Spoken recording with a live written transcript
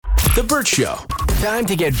The Burt Show. Time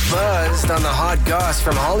to get buzzed on the hot goss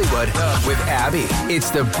from Hollywood with Abby. It's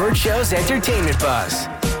the Burt Show's entertainment buzz.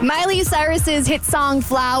 Miley Cyrus's hit song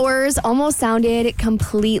Flowers almost sounded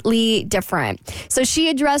completely different. So she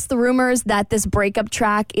addressed the rumors that this breakup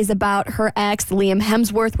track is about her ex, Liam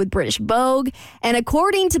Hemsworth, with British Vogue. And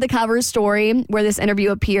according to the cover story where this interview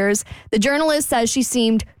appears, the journalist says she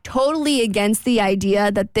seemed totally against the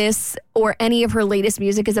idea that this or any of her latest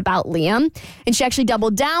music is about Liam. And she actually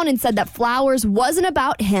doubled down and said that Flowers wasn't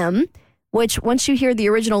about him, which once you hear the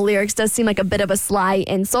original lyrics does seem like a bit of a sly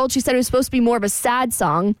insult. She said it was supposed to be more of a sad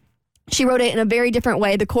song. She wrote it in a very different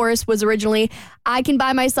way. The chorus was originally, I can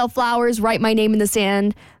buy myself flowers, write my name in the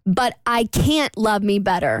sand, but I can't love me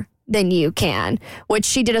better than you can, which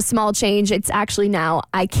she did a small change. It's actually now,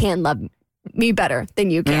 I can love me better than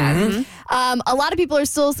you can. A lot of people are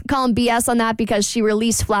still calling BS on that because she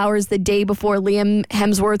released Flowers the day before Liam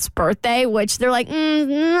Hemsworth's birthday, which they're like,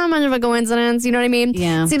 not much of a coincidence. You know what I mean?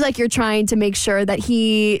 Yeah. Seems like you're trying to make sure that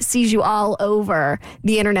he sees you all over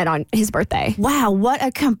the internet on his birthday. Wow, what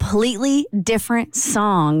a completely different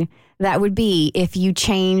song that would be if you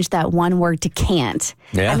changed that one word to can't.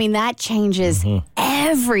 Yeah. I mean, that changes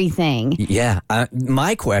everything. Yeah.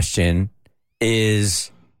 My question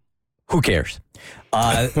is, who cares?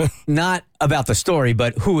 Not about the story,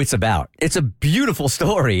 but who it's about. It's a beautiful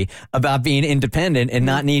story about being independent and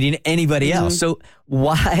not needing anybody else. So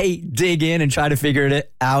why dig in and try to figure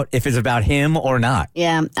it out if it's about him or not?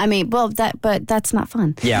 Yeah, I mean, but that's not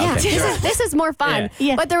fun. Yeah, okay. This is more fun.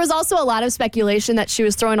 Yeah. But there was also a lot of speculation that she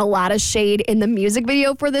was throwing a lot of shade in the music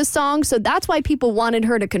video for this song. So that's why people wanted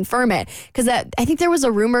her to confirm it. Because I think there was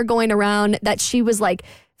a rumor going around that she was like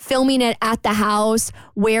filming it at the house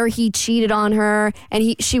where he cheated on her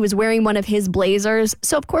and she was wearing one of his blazers.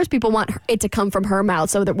 So of course people want it to come from her mouth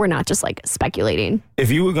so that we're not just like speculating. If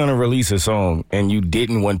you were going to release a song and you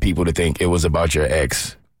didn't want people to think it was about your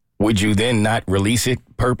ex, would you then not release it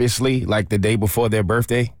purposely like the day before their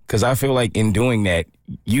birthday? Because I feel like in doing that,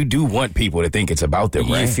 you do want people to think it's about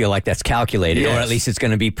them, right? You feel like that's calculated, Yes. or at least it's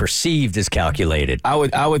going to be perceived as calculated. I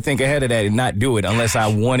would think ahead of that and not do it unless I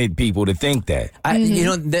wanted people to think that. You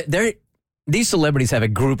know, these celebrities have a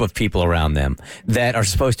group of people around them that are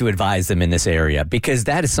supposed to advise them in this area, because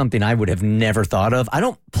that is something I would have never thought of. I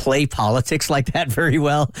don't play politics like that very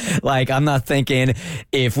well. Like, I'm not thinking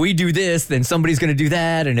if we do this, then somebody's going to do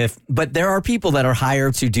that. But there are people that are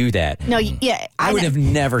hired to do that. No, yeah. I would have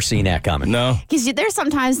never seen that coming. No. Because there's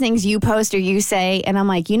sometimes things you post or you say, and I'm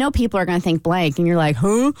like, people are going to think blank. And you're like,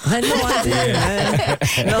 huh? I had no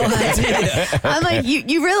idea. No idea. I'm like,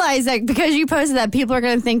 you realize that because you posted that, people are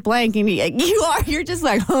going to think blank. And you're just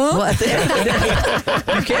like, huh?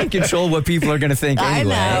 Well, you can't control what people are going to think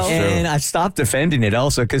anyway. I know. And I stopped defending it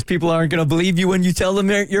also because people aren't going to believe you when you tell them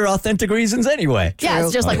your authentic reasons anyway. Yeah,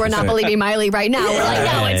 it's just like we're not believing Miley right now. We're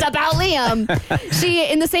like, no, it's about Liam. She,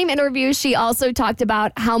 in the same interview, she also talked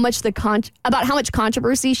about how much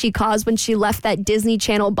controversy she caused when she left that Disney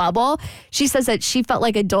Channel bubble. She says that she felt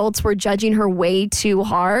like adults were judging her way too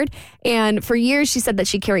hard. And for years, she said that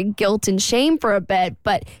she carried guilt and shame for a bit.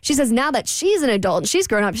 But she says now that she's an adult and she's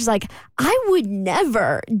grown up, she's like, I would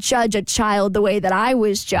never judge a child the way that I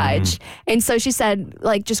was judged. And so she said,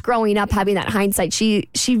 like, just growing up, having that hindsight, she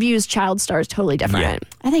views child stars totally different. Yeah.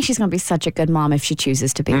 I think she's going to be such a good mom if she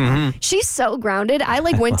chooses to be one. She's so grounded. I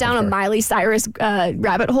went down a Miley Cyrus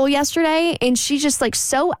rabbit hole yesterday, and she's just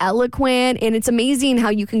so eloquent. And it's amazing how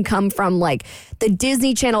you can come from the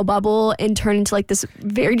Disney Channel bubble and turn into this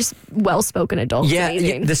very just well-spoken adult. It's Yeah,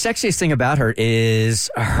 amazing. the sexiest thing about her is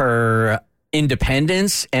her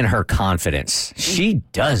independence and her confidence. She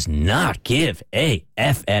does not give a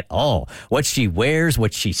F at all. What she wears,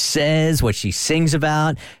 what she says, what she sings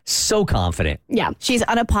about, so confident. Yeah. She's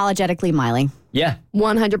unapologetically Miley. Yeah.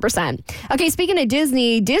 100%. Okay, speaking of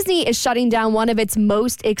Disney is shutting down one of its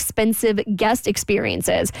most expensive guest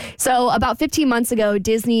experiences. So about 15 months ago,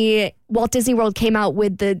 Walt Disney World came out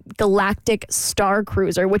with the Galactic Star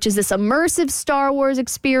Cruiser, which is this immersive Star Wars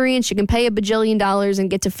experience. You can pay $1 bajillion and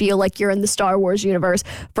get to feel like you're in the Star Wars universe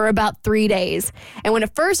for about 3 days. And when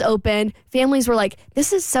it first opened, families were like,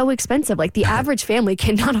 this is so expensive. The average family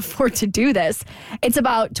cannot afford to do this. It's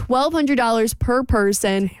about $1,200 per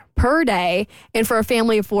person per day, and for a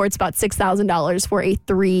family of 4, it's about $6,000 for a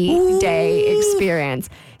 3-day experience.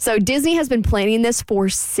 So Disney has been planning this for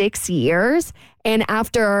 6 years, and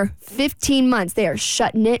after 15 months, they are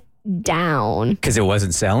shutting it down. Because it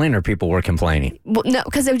wasn't selling or people were complaining? Well, no,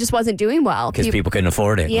 because it just wasn't doing well. Because people couldn't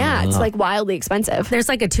afford it. Yeah, it's like wildly expensive. There's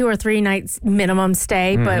like a 2 or 3 nights minimum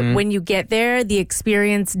stay, but when you get there, the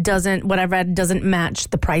experience doesn't match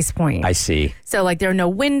the price point. I see. So like there are no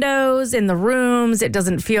windows in the rooms. It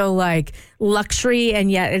doesn't feel like luxury,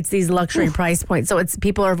 and yet it's these luxury price points. So it's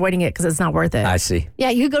people are avoiding it because it's not worth it. I see. Yeah,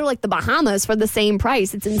 you could go to like the Bahamas for the same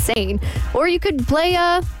price. It's insane. Or you could play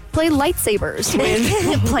lightsabers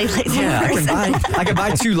with Play lightsabers. Yeah, I can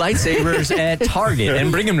buy 2 lightsabers at Target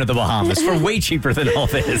and bring them to the Bahamas for way cheaper than all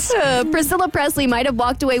this. Priscilla Presley might have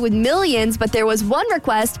walked away with millions, but there was one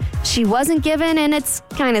request she wasn't given, and it's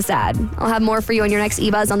kind of sad. I'll have more for you on your next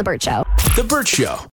eBuzz on The Burt Show. The Burt Show.